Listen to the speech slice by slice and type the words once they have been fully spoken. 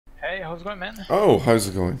Hey, how's it going, man? Oh, how's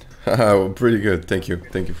it going? Well, pretty good. Thank you.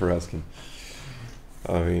 Thank you for asking.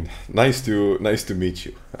 I mean, nice to meet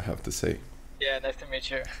you, I have to say. Yeah, nice to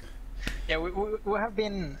meet you. Yeah, we have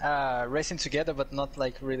been racing together, but not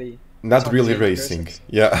like really. Not really racing.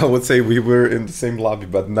 Yeah, I would say we were in the same lobby,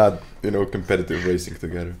 but not, competitive racing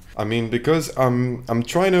together. I mean, because I'm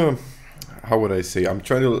trying to, how would I say? I'm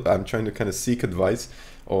trying to kind of seek advice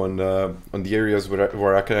on the areas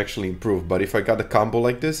where I can actually improve. But if I got a combo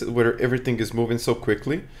like this, where everything is moving so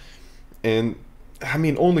quickly, and I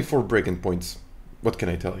mean, only 4 breaking points. What can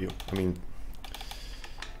I tell you? I mean,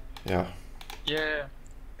 yeah. Yeah,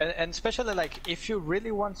 and especially like if you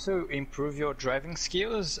really want to improve your driving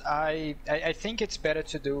skills, I think it's better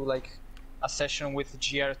to do like a session with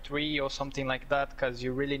GR3 or something like that, because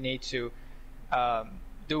you really need to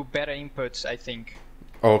do better inputs. I think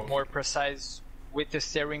more precise with the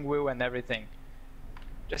steering wheel and everything,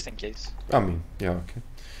 just in case. I mean, yeah, okay.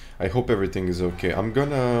 I hope everything is okay. I'm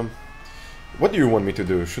gonna. What do you want me to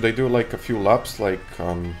do? Should I do like a few laps, like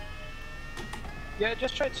Yeah,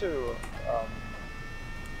 just try to.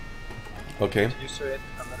 Okay. Get used to it.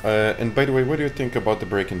 And by the way, what do you think about the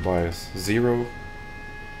braking bias? 0?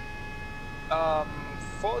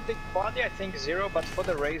 For the body, I think 0, but for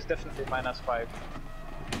the race, definitely -5.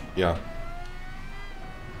 Yeah.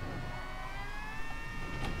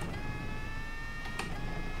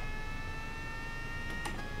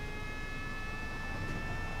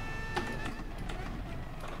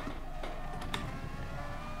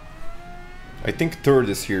 I think 3rd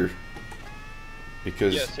is here.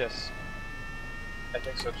 Because... Yes. I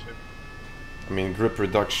think so too. I mean, grip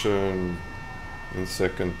reduction in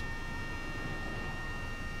 2nd.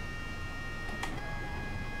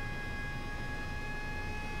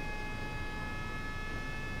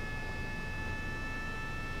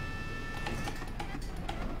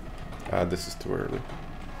 This is too early.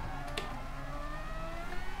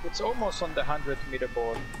 It's almost on the 100-meter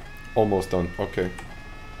board. Almost done, okay.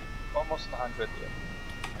 Almost 100, yeah.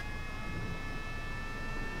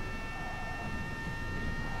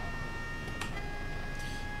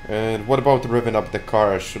 And what about revving up the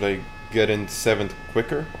car? Should I get in 7th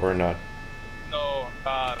quicker or not? No,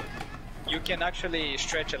 you can actually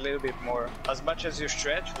stretch a little bit more. As much as you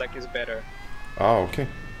stretch, like, is better. Ah, okay.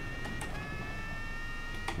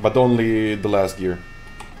 But only the last gear.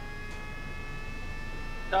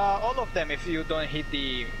 All of them, if you don't hit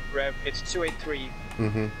the rev, it's 283.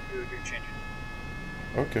 Mm-hmm. You change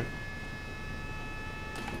it. Okay.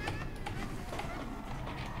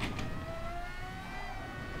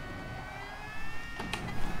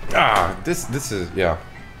 This is, yeah.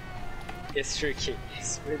 It's tricky.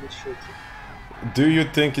 It's really tricky. Do you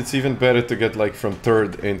think it's even better to get like from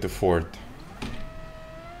 3rd into 4th?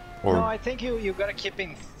 Or... No, I think you gotta keep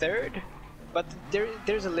in 3rd, but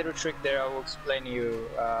there's a little trick there I will explain you.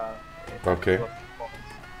 Okay.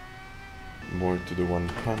 More to the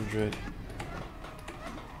 100.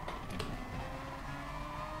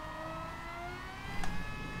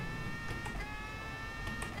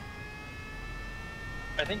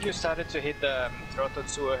 I think you started to hit the throttle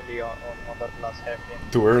too early on that last hairpin.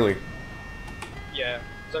 Too early? Yeah.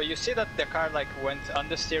 So you see that the car like went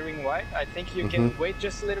under steering wide. I think you can wait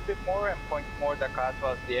just a little bit more and point more the car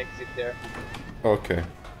towards the exit there. Okay.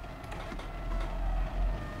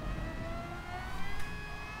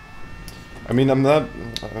 I mean, I'm not,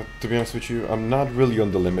 to be honest with you, I'm not really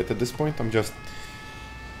on the limit at this point. I'm just,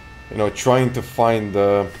 trying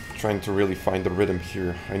to really find the rhythm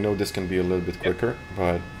here. I know this can be a little bit quicker,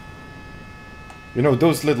 but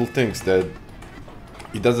those little things that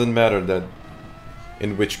it doesn't matter that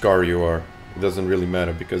in which car you are. It doesn't really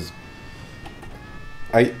matter, because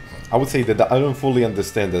I would say that I don't fully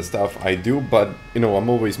understand that stuff. I do, but I'm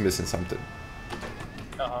always missing something.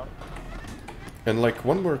 And like,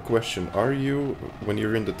 one more question: are you, when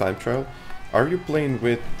you're in the time trial, are you playing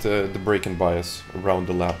with the braking bias around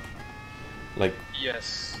the lap? Like,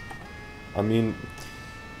 yes. I mean,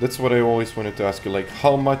 that's what I always wanted to ask you. Like,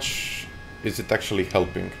 how much is it actually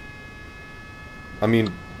helping? I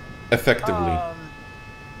mean, effectively.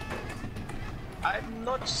 I'm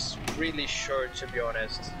not really sure, to be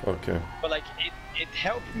honest. Okay. But like, it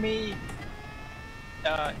helped me.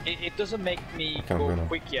 It doesn't make me go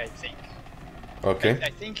quickly, I think. Okay. I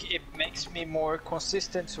think it makes me more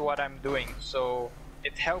consistent to what I'm doing. So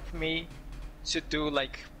it helped me to do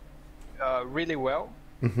like really well,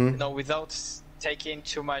 without taking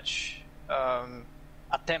too much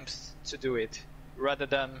attempts to do it, rather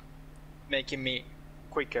than making me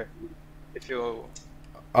quicker. If you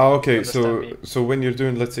okay, so when you're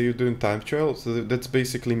doing, let's say you're doing time trial, so that's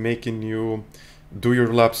basically making you do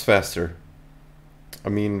your laps faster. I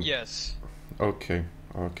mean... Yes. Okay,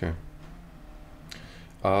 okay.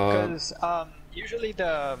 Because usually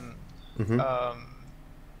the mhm.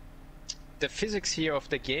 the physics here of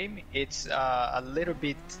the game, it's a little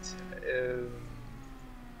bit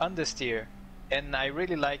understeer, and I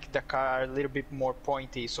really like the car a little bit more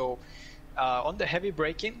pointy. So on the heavy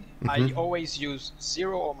braking, I always use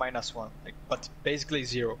 0 or -1, like, but basically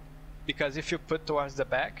 0, because if you put towards the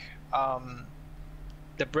back,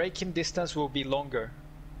 the braking distance will be longer.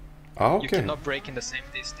 Ah, okay. You cannot brake in the same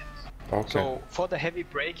distance. Okay. So for the heavy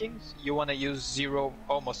brakings, you want to use 0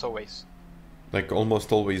 almost always. Like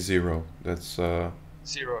almost always 0. That's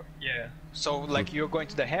 0, yeah. So like you're going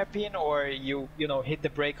to the hairpin, or you know, hit the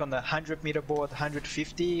brake on the 100-meter board,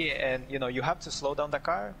 150, and you know you have to slow down the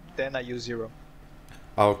car. Then I use 0.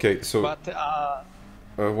 okay. So But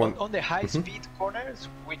on the high-speed corners,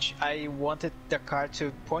 which I wanted the car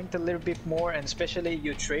to point a little bit more, and especially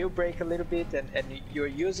you trail brake a little bit, and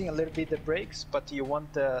you're using a little bit the brakes, but you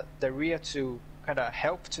want the rear to kind of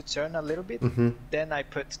help to turn a little bit. Then I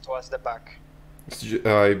put towards the back.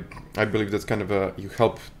 I believe that's kind of you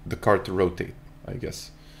help the car to rotate, I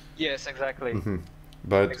guess. Yes, exactly.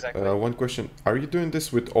 But Exactly. One question: are you doing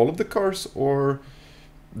this with all of the cars, or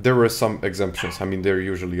there were some exemptions? I mean, there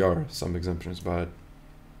usually are some exemptions, but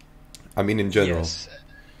I mean in general. Yes.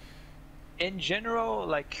 In general,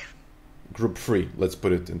 like, Group 3, let's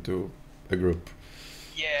put it into a group.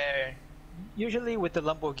 yeah. Usually with the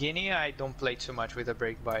Lamborghini, I don't play too much with the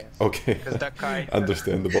brake bias. Okay. Because that car.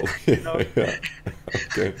 Understandable. know? Yeah.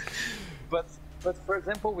 Okay. But for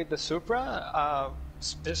example, with the Supra,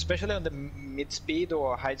 especially on the mid-speed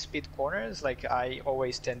or high-speed corners, like I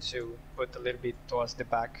always tend to put a little bit towards the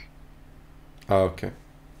back. Okay.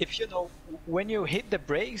 If you know, when you hit the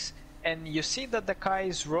brakes and you see that the car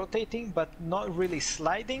is rotating but not really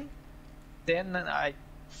sliding, then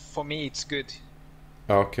for me it's good.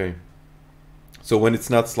 Okay. So when it's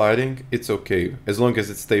not sliding, it's okay as long as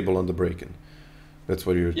it's stable on the braking. That's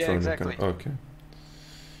what you're trying exactly. to. Okay.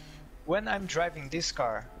 When I'm driving this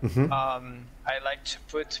car, I like to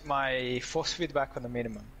put my force feedback on the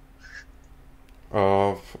minimum.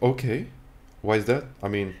 Okay. Why is that? I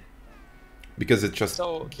mean, because it just.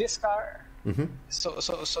 So this car.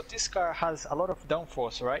 So this car has a lot of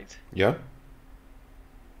downforce, right? Yeah.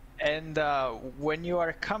 And when you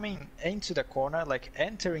are coming into the corner, like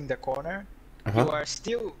entering the corner, you are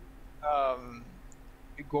still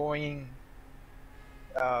going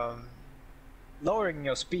lowering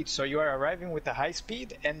your speed. So you are arriving with a high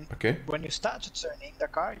speed, and when you start to turn in the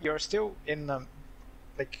car, you're still in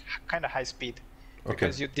like kind of high speed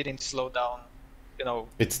because you didn't slow down. You know,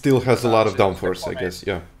 it still has a lot of downforce, I guess.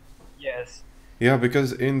 Yeah. Yes. Yeah,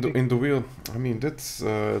 because in the wheel, I mean that's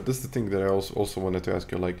the thing that I also wanted to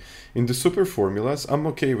ask you. Like in the super formulas, I'm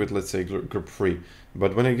okay with, let's say, group 3,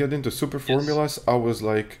 but when I get into super formulas, I was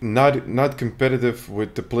like not competitive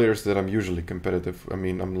with the players that I'm usually competitive. I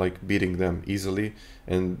mean, I'm like beating them easily,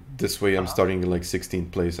 and this way I'm starting in like 16th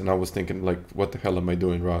place, and I was thinking like, what the hell am I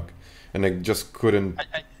doing wrong? And I just couldn't.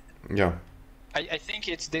 I think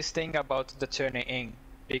it's this thing about the turning in,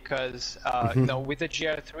 because you know, with the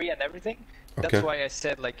GR3 and everything. That's why I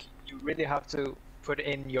said, like, you really have to put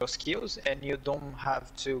in your skills, and you don't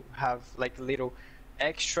have to have like little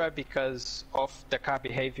extra because of the car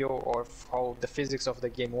behavior or how the physics of the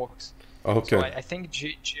game works. So I think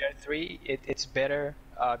GR3 it's better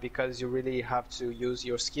because you really have to use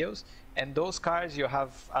your skills, and those cars you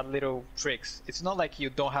have a little tricks. It's not like you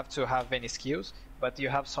don't have to have any skills, but you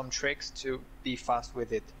have some tricks to be fast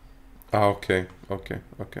with it. Okay.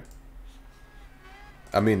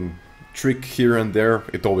 I mean, trick here and there,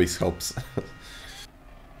 it always helps.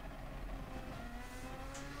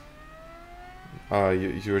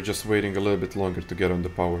 You're just waiting a little bit longer to get on the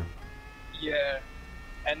power. Yeah,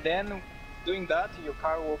 and then doing that, your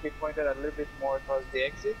car will be pointed a little bit more towards the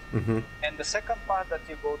exit. And the second part that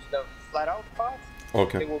you go to the flat out path,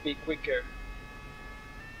 it will be quicker.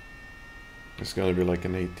 It's gonna be like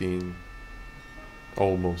an 18,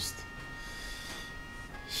 almost.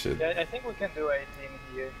 Shit. Yeah, I think we can do 18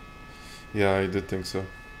 here. Yeah, I did think so.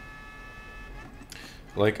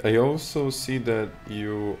 Like, I also see that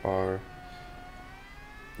you're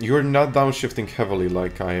not downshifting heavily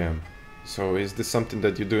like I am. So is this something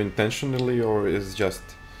that you do intentionally, or is just,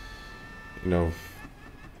 you know?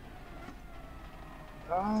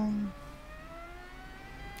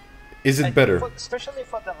 Is it better? Especially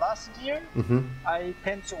for the last gear, I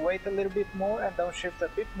tend to wait a little bit more and downshift a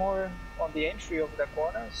bit more on the entry of the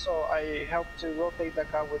corner, so I help to rotate the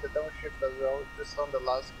car with the downshift as well, just on the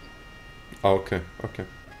last gear. Okay.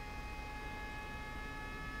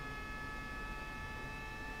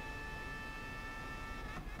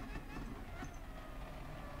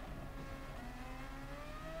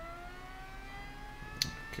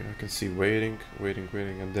 Okay, I can see waiting,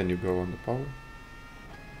 and then you go on the power.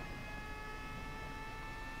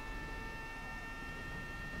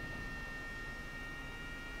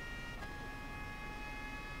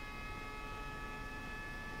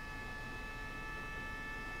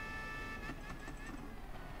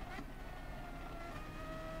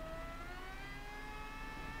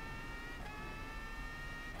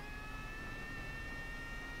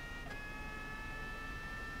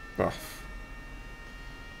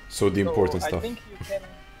 So the important stuff. I think you can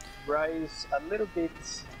rise a little bit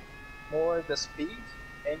more the speed,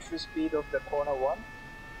 entry speed of the corner one,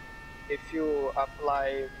 if you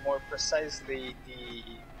apply more precisely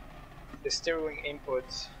the steering input.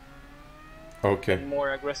 Okay. And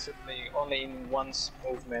more aggressively, only in one's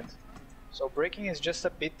movement. So braking is just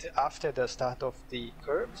a bit after the start of the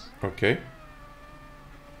curves. Okay.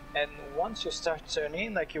 And once you start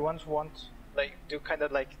turning, like you want like do kind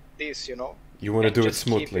of like this, you know. You want to do it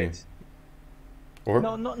smoothly. Or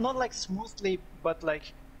no, not like smoothly, but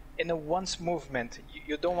like in a once movement.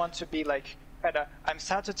 You don't want to be like kinda, I'm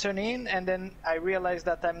start to turn in, and then I realize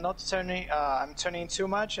that I'm not turning. I'm turning too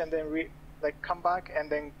much, and then like come back,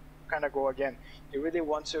 and then kind of go again. You really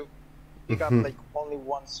want to pick up like only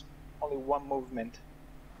one movement.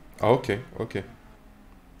 Okay.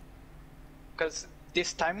 Because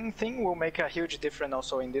this timing thing will make a huge difference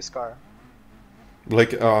also in this car.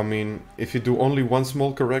 Like, I mean, if you do only one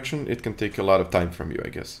small correction, it can take a lot of time from you, I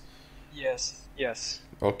guess. Yes.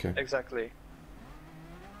 Okay. Exactly.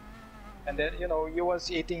 And then, you know, you was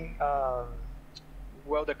hitting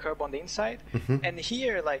well the curb on the inside. And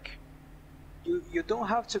here, like, you don't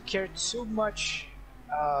have to care too much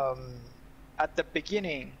at the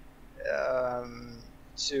beginning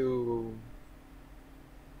to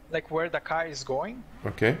like where the car is going.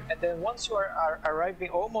 Okay. And then once you are arriving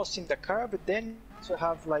almost in the curb, then to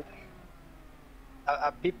have like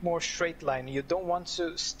a bit more straight line. You don't want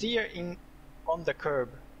to steer in on the curb.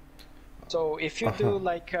 So if you do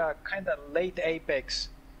like a kind of late apex,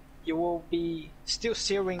 you will be still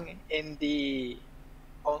steering in the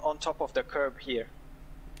on top of the curb here.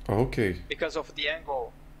 Okay. Because of the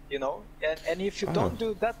angle, you know. And if you don't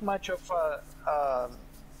do that much of a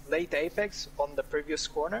late apex on the previous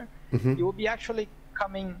corner, you will be actually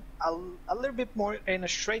coming a little bit more in a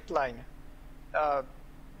straight line,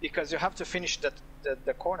 because you have to finish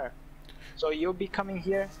the corner. So you'll be coming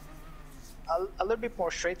here a little bit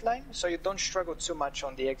more straight line, so you don't struggle too much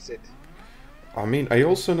on the exit. I mean, I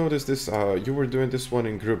also noticed this, you were doing this one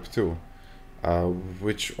in group too,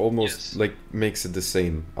 which almost like makes it the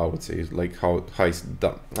same, I would say, like how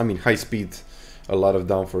high speed, a lot of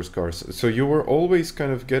downforce cars. So you were always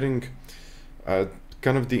kind of getting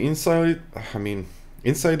kind of the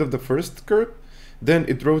inside of the first curb, then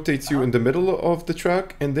it rotates you in the middle of the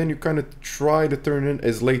track, and then you kind of try to turn in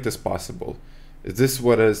as late as possible. Is this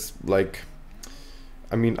what is like,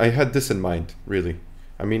 I mean, I had this in mind, really.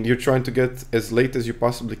 I mean, you're trying to get as late as you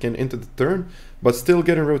possibly can into the turn, but still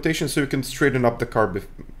get in rotation so you can straighten up the car,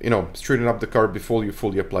 before you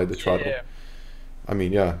fully apply the throttle. Yeah. I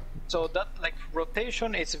mean, yeah. So that like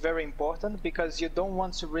rotation is very important, because you don't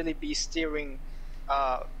want to really be steering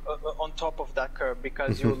on top of that curve,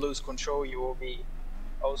 because you will lose control. You will be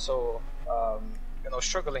also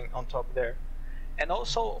struggling on top there. And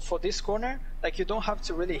also for this corner, like you don't have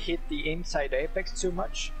to really hit the inside apex too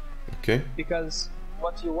much. Okay. Because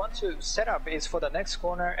what you want to set up is for the next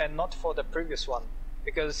corner and not for the previous one.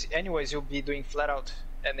 Because anyways you'll be doing flat out,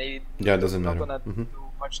 and it doesn't matter. Not gonna do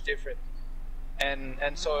much different.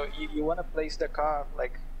 And so you want to place the car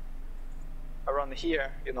like around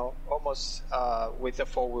here, almost with the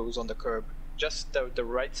four wheels on the curb, just the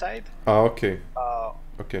right side. Okay.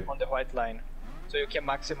 Okay. On the white line, so you can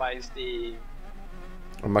maximize the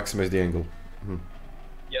angle.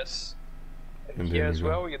 Yes. And here as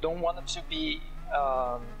well, you don't want it to be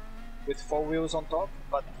with four wheels on top,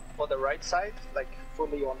 but for the right side, like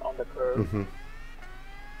fully on the curve.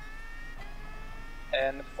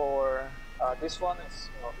 And for this one, it's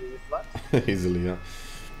really flat. Easily, yeah.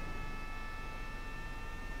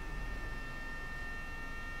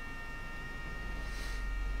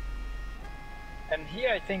 And here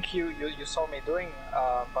I think you saw me doing,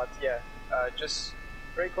 but yeah, just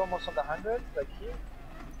brake almost on the 100, like here.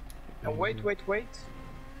 And wait.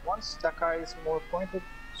 Once the car is more pointed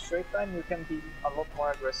straight line, you can be a lot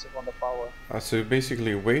more aggressive on the power. So you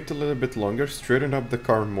basically wait a little bit longer, straighten up the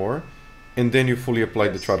car more, and then you fully apply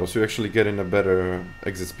the throttle. So you actually get in a better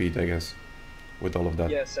exit speed, I guess, with all of that.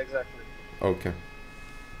 Yes, exactly. Okay.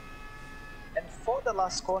 And for the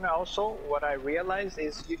last corner also, what I realized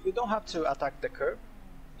is you don't have to attack the curb.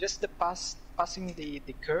 Just passing the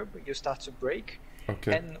curb, you start to brake.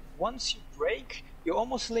 Okay. And once you brake, you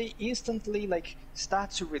almost instantly like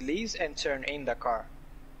start to release and turn in the car.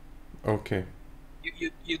 Okay.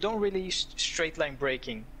 You don't really straight line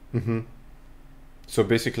braking. Mm-hmm. So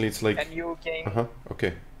basically it's like... And you gain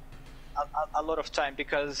okay. a lot of time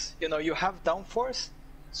because, you know, you have downforce.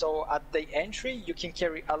 So at the entry, you can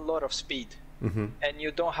carry a lot of speed. Mm-hmm. And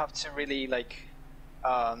you don't have to really like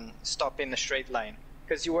stop in a straight line.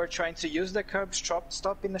 Because you are trying to use the curb,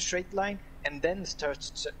 stop in a straight line, and then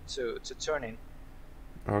start to turn in.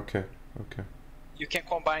 Okay, okay. You can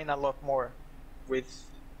combine a lot more with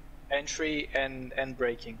entry and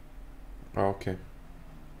braking. Okay.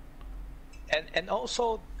 And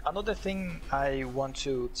also another thing I want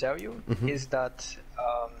to tell you is that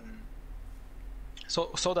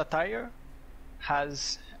so the tire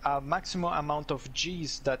has a maximum amount of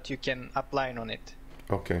G's that you can apply on it.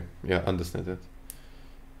 Okay, yeah, understand it.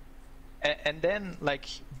 And then like,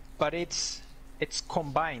 but it's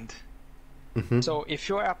combined. So if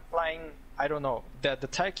you are applying, I don't know, the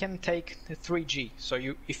tire can take 3G. So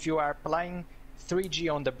if you are applying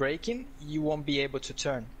 3G on the braking, you won't be able to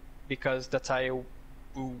turn because the tire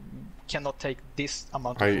cannot take this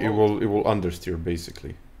amount of load. It will understeer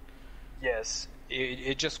basically. Yes,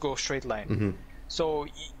 it just goes straight line. So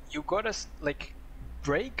you gotta like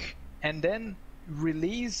brake and then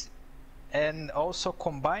release and also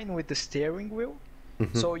combine with the steering wheel.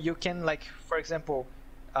 So you can, like, for example,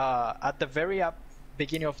 at the very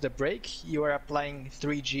beginning of the brake, you are applying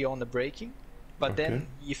 3G on the braking, but then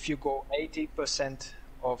if you go 80%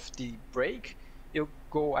 of the brake, you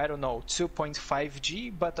go, I don't know,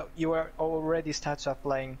 2.5G, but you are already start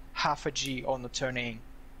applying half a G on the turning.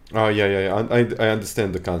 Oh yeah. I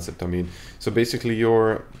understand the concept. I mean, so basically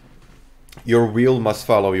your wheel must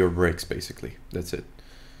follow your brakes. Basically, that's it.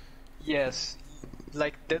 Yes,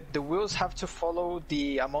 like the wheels have to follow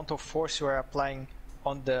the amount of force you are applying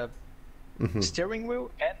on the steering wheel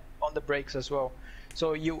and on the brakes as well.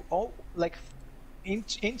 So you all like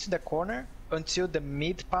into the corner until the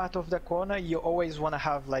mid part of the corner, you always want to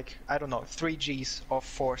have like, I don't know, 3 Gs of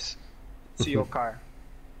force to your car.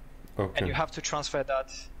 And you have to transfer that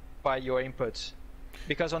by your inputs,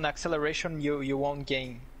 because on acceleration you won't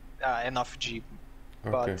gain enough G.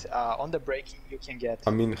 But on the braking you can get. I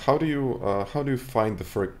mean, how do you find the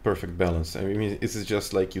perfect balance? I mean, is it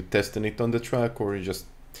just like you testing it on the track, or you just,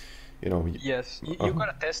 you know? Yes, you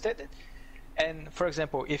gotta test it. And for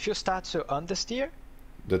example, if you start to understeer,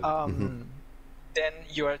 then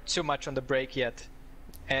you are too much on the brake yet,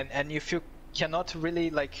 and if you cannot really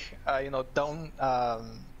like you know, down.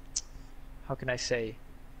 How can I say?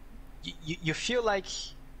 You feel like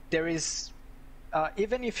there is.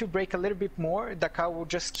 Even if you brake a little bit more, the car will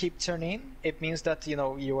just keep turning. It means that, you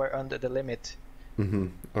know, you are under the limit.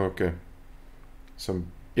 Okay. So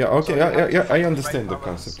yeah, okay, so I understand the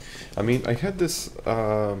concept. I mean, I had this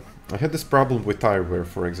problem with tire wear,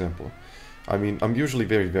 for example. I mean, I'm usually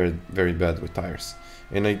very, very, very bad with tires,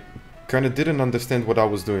 and I kind of didn't understand what I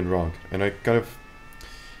was doing wrong, and I kind of,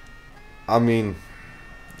 I mean,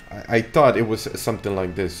 I thought it was something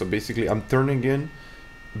like this. So basically, I'm turning in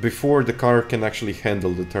before the car can actually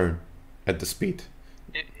handle the turn at the speed.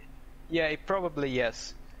 It probably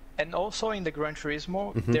yes. And also in the Gran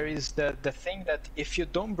Turismo, there is the thing that if you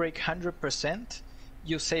don't brake 100%,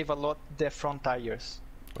 you save a lot the front tires.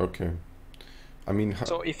 Okay. I mean...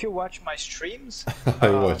 So if you watch my streams... I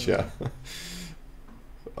watch, yeah.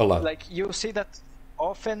 A lot. Like, you'll see that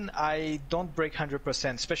often I don't brake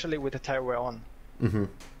 100%, especially with the tire wear on.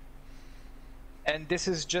 And this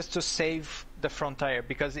is just to save the front tire,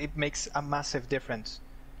 because it makes a massive difference.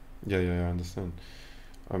 Yeah, I understand.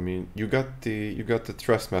 I mean, you got the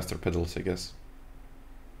Thrustmaster pedals, I guess.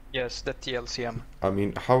 Yes, the TLCM. I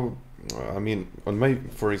mean, on my,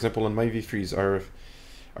 for example, on my V3s,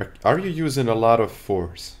 are you using a lot of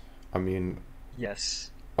force? I mean, yes.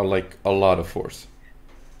 Like a lot of force.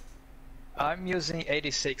 I'm using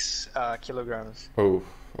 86 kilograms. Oh,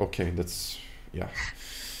 okay, that's, yeah.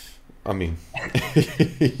 I mean,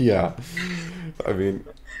 yeah. I mean,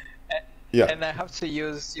 yeah. And I have to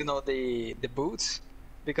use, you know, the boots,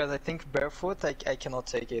 because I think barefoot I cannot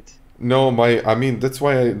take it. No, I mean, that's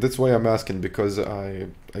why I'm asking, because I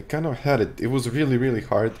kind of had it. It was really, really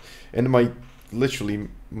hard, and literally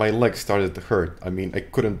my legs started to hurt. I mean, I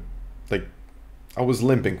couldn't, like, I was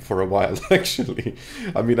limping for a while actually.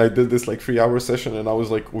 I mean, I did this like 3-hour session, and I was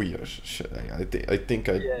like, oh yeah, shit. I think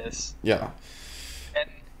I. Yes. Yeah.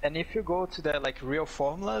 And if you go to the like real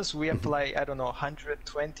formulas, we apply, I don't know,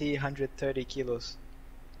 120, 130 kilos.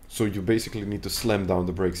 So you basically need to slam down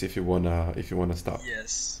the brakes if you wanna stop.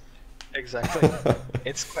 Yes, exactly.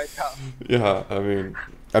 It's quite tough. Yeah, I mean,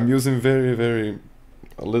 I'm using very, very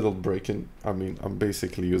a little braking. I mean, I'm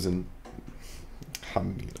basically using,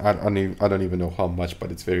 I don't even know how much,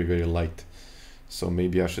 but it's very, very light. So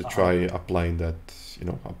maybe I should try applying that, you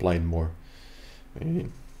know, applying more. Maybe.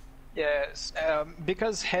 Yes,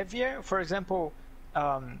 because heavier, for example,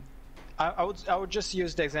 I would just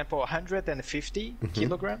use the example 150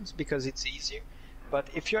 kilograms because it's easier. But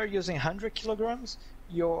if you are using 100 kilograms,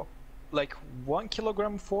 your like 1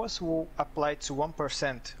 kilogram force will apply to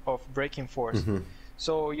 1% of braking force.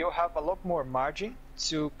 So you have a lot more margin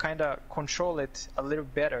to kind of control it a little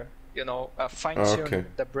better, you know, fine-tune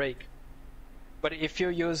the brake. But if you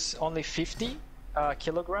use only 50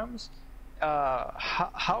 kilograms,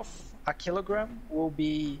 half a kilogram will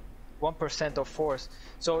be 1% of force.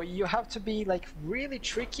 So you have to be like really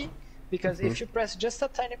tricky, because if you press just a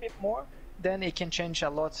tiny bit more, then it can change a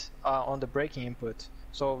lot on the braking input.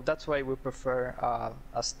 So that's why we prefer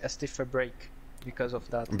a stiffer brake, because of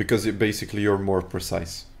that. Because you're more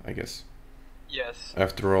precise, I guess. Yes.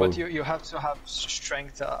 After all. But you have to have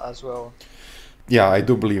strength as well. Yeah, I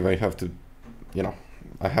do believe I have to, you know,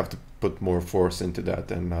 I have to put more force into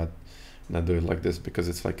that and not do it like this, because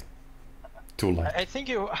it's like too light. I think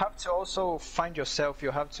you have to also find yourself.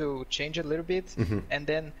 You have to change a little bit, and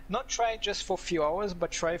then not try just for a few hours,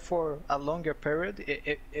 but try for a longer period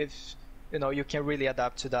if you know you can really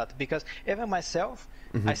adapt to that. Because even myself,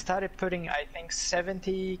 I started putting, I think,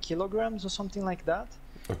 70 kilograms or something like that.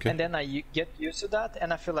 And then I get used to that,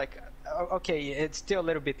 and I feel like, okay, it's still a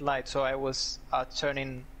little bit light. So I was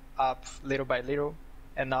turning up little by little,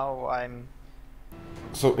 and now I'm...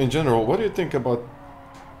 So in general, what do you think about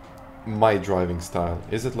my driving style?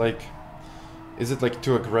 Is it like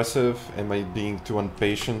too aggressive? Am I being too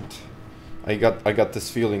impatient? I got this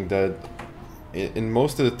feeling that in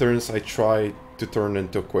most of the turns I try to turn in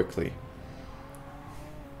too quickly.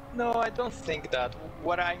 No, I don't think that.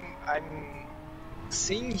 What I'm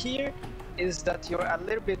seeing here is that you're a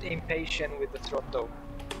little bit impatient with the throttle.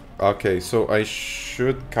 Okay, so I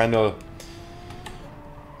should kind of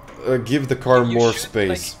give the car more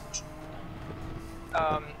space.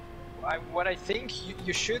 Like, what I think,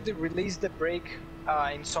 you should release the brake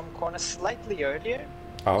in some corners slightly earlier.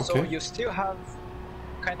 So you still have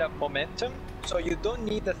kind of momentum, so you don't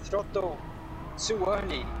need the throttle too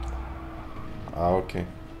early. Okay.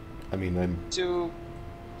 I mean, to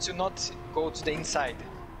not go to the inside.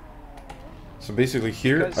 So basically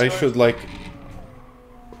here because I should like,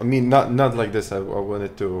 I mean, not like this. I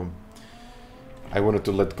wanted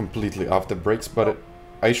to let completely off the brakes, but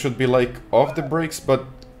I should be like off the brakes, but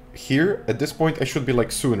here at this point I should be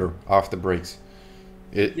like sooner off the brakes.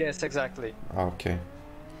 Yes, exactly. Okay.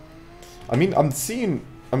 I mean, I'm seeing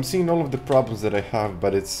all of the problems that I have,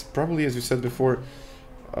 but it's probably, as you said before,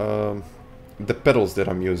 the pedals that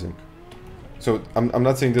I'm using. So I'm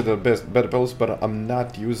not saying they're the better pedals, but I'm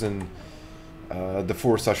not using the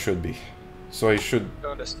force I should be. So I should...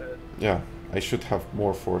 Understood. Yeah, I should have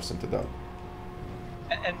more force into that.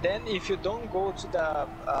 And then if you don't go to the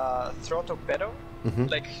throttle pedal,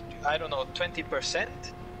 like, I don't know, 20%,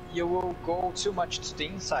 you will go too much to the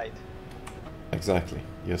inside. Exactly,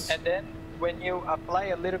 yes. And then when you apply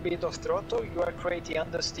a little bit of throttle, you are creating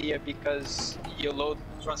understeer because your load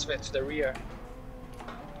transfer to the rear.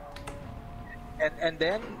 And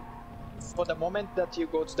then for the moment that you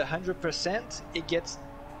go to the 100%, it gets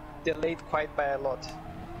delayed by quite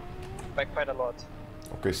a lot.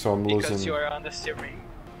 Okay, so I'm losing... Because you are understeering.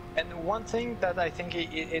 And one thing that I think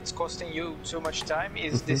it's costing you too much time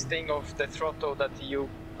is this thing of the throttle that you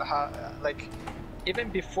like, even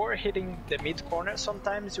before hitting the mid corner,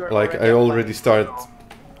 sometimes you are like I already start.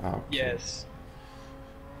 Okay. Yes,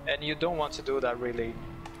 and you don't want to do that really.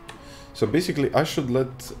 So basically, I should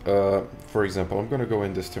let, for example, I'm gonna go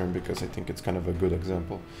in this turn because I think it's kind of a good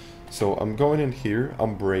example. So I'm going in here,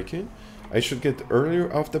 I'm braking. I should get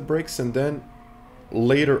earlier off the brakes and then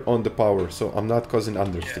later on the power, so I'm not causing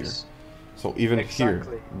understeer. Yes. So even here,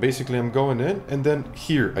 basically I'm going in and then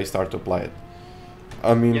here I start to apply it.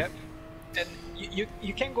 I mean... Yep. And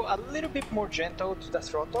you can go a little bit more gentle to the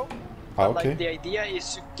throttle, but like the idea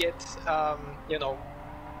is to get, you know,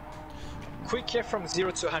 quicker from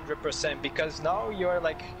 0 to 100%, because now you're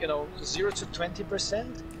like, you know, 0 to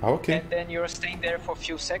 20%, and then you're staying there for a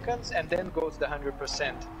few seconds and then go to the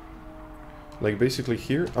 100%. Like basically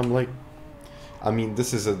here, I'm like, I mean,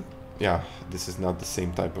 this is a, yeah, this is not the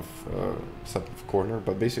same type of corner,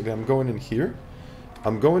 but basically I'm going in here,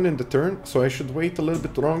 I'm going in the turn, so I should wait a little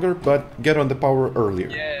bit longer, but get on the power earlier.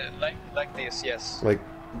 Yeah, like this, yes. Like,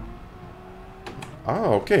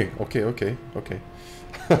 okay.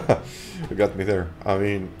 You got me there. I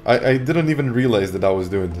mean, I didn't even realize that I was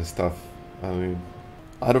doing this stuff. I mean,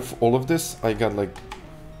 out of all of this, I got like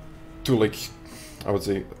two, like, I would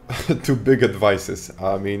say, two big advices.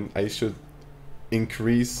 I mean, I should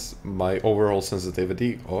increase my overall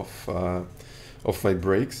sensitivity of my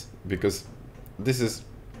brakes, because this is,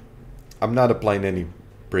 I'm not applying any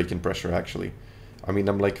braking pressure actually. I mean,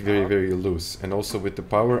 I'm like very loose, and also with the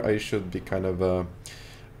power I should be kind of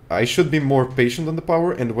I should be more patient on the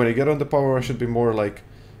power, and when I get on the power I should be more like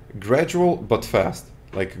gradual but fast,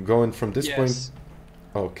 like going from this point.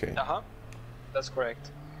 Okay. That's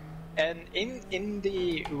correct. And in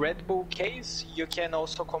the Red Bull case, you can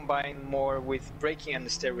also combine more with braking and the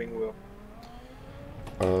steering wheel.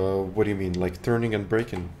 What do you mean, like turning and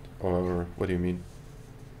braking, or what do you mean?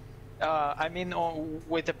 I mean,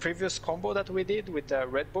 with the previous combo that we did with the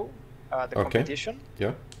Red Bull, the competition.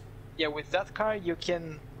 Yeah. Yeah, with that car you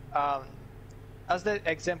can, as the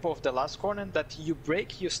example of the last corner, that you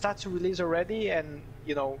brake, you start to release already, and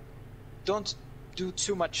you know, don't do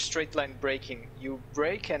too much straight line braking. You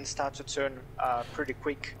brake and start to turn pretty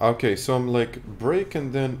quick. Okay, so I'm like brake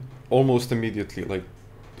and then almost immediately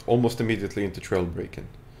into trail braking.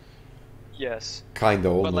 Yes. Kinda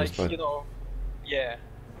almost, but like, you know, yeah.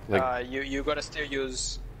 Like, you gotta still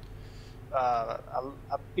use a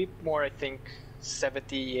bit more, I think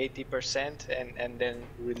 70-80%, and then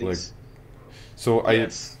release. Like, so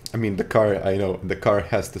yes. I mean the car, I know the car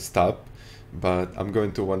has to stop, but I'm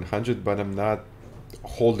going to 100, but I'm not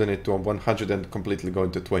holding it to 100 and completely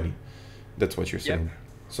going to 20. That's what you're saying.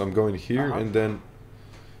 So I'm going here and then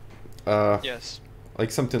yes,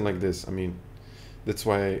 like something like this. I mean, that's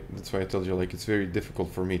why I told you, like, it's very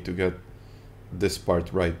difficult for me to get this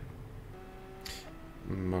part right.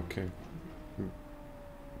 Okay,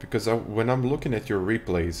 because when I'm looking at your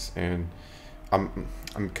replays, and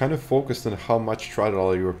I'm kind of focused on how much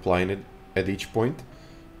throttle you're applying it at each point,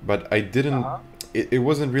 but I didn't. It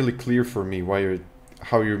wasn't really clear for me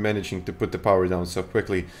how you're managing to put the power down so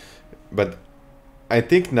quickly. But I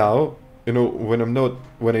think now, you know, when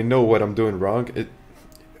I know what I'm doing wrong,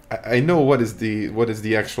 I know what is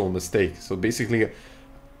the actual mistake. So basically,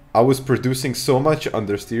 I was producing so much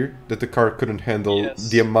understeer that the car couldn't handle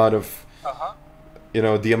the amount of, you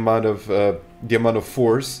know, the amount of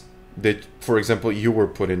force that, for example, you were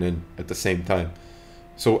putting in at the same time.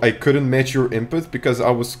 So I couldn't match your input because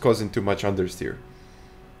I was causing too much understeer.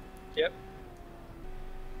 Yep.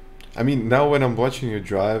 I mean, now when I'm watching you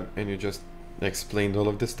drive and you just explained all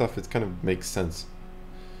of this stuff, it kind of makes sense.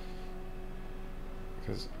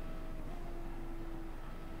 Because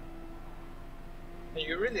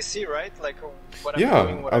you really see, right? Like what I'm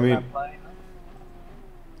doing, what I'm applying.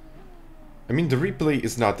 I mean, the replay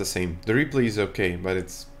is not the same. The replay is okay, but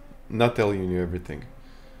it's not telling you everything.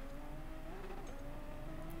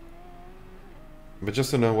 But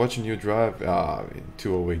just on watching you drive,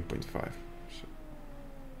 208.5. So,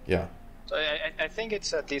 yeah. So I think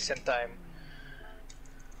it's a decent time.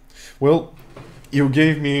 Well, you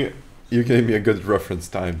gave me a good reference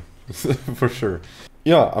time, for sure.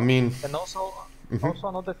 Yeah, I mean. And also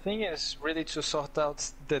another thing is really to sort out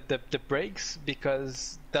the brakes,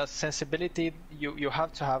 because the sensibility, you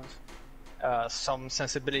have to have some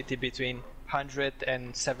sensibility between 100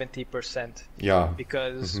 and 70%. Yeah.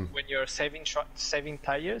 Because when you're saving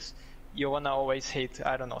tires, you wanna always hit,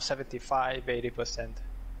 I don't know, 75-80%.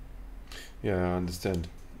 Yeah, I understand.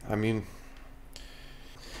 I mean,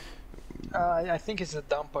 I think it's a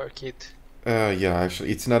damper kit. Yeah,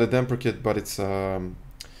 actually, it's not a damper kit, but it's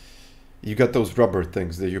you got those rubber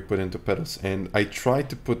things that you put into pedals, and I tried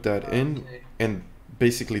to put that in, and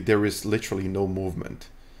basically there is literally no movement.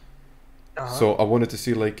 So I wanted to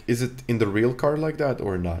see, like, is it in the real car like that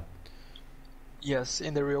or not? Yes,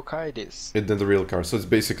 in the real car it is. In the real car, so it's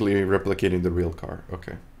basically replicating the real car.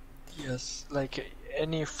 Okay. Yes, like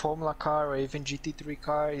any Formula car or even GT3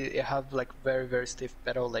 car, you have like very stiff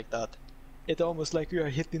pedal like that. It's almost like you are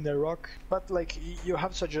hitting a rock, but like you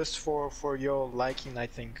have to adjust for your liking, I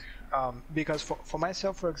think. Because for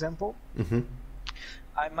myself, for example,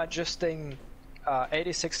 I'm adjusting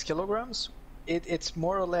 86 kilograms. It's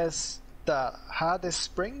more or less the hardest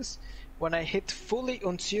springs. When I hit fully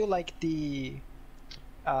until like the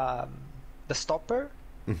stopper,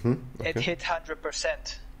 it hit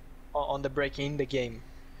 100% on the braking in the game.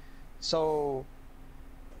 So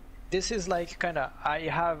this is like kind of, I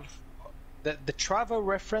have the travel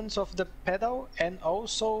reference of the pedal and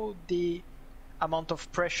also the amount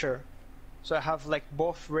of pressure. So I have like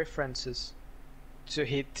both references to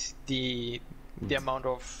hit the amount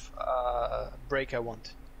of brake I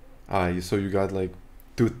want. So you got like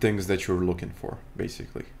two things that you're looking for,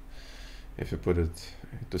 basically, if you put it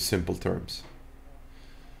into simple terms.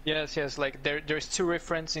 Yes, yes, like there's two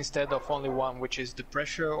reference instead of only one, which is the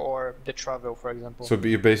pressure or the travel, for example. So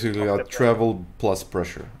you basically Of are the travel plus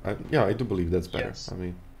pressure. Yeah, I do believe that's better. Yes. I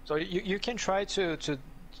mean, So you can try to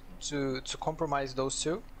compromise those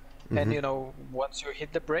two, and you know, once you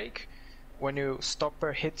hit the brake, when you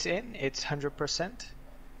stopper hits in, it's 100%,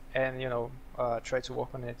 and you know, try to work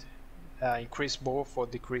on it, increase both or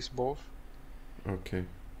decrease both. okay.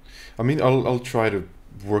 I mean, I'll try to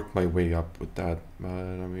work my way up with that, but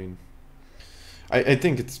I mean, I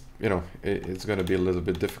think it's, you know, it's gonna be a little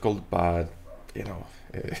bit difficult, but you know,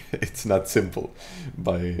 it's not simple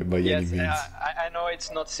by any Yes, means. I know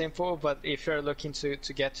it's not simple, but if you're looking to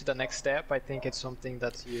get to the next step, I think it's something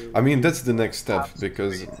that you. I mean, that's the next step, have to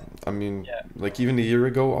because create. I mean, Yeah. like even a year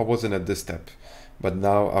ago, I wasn't at this step, but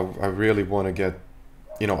now I really want to get,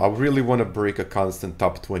 you know, I really want to break a constant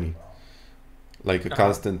top 20, like a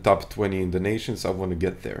constant top 20 in the nations. I want to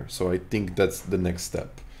get there, so I think that's the next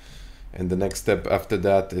step, and the next step after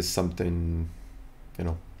that is something, you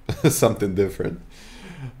know, something different.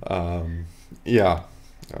 Yeah.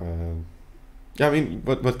 Yeah, I mean,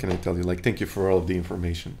 what can I tell you? Like, thank you for all of the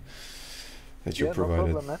information that you Yeah, no provided.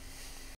 problem, man.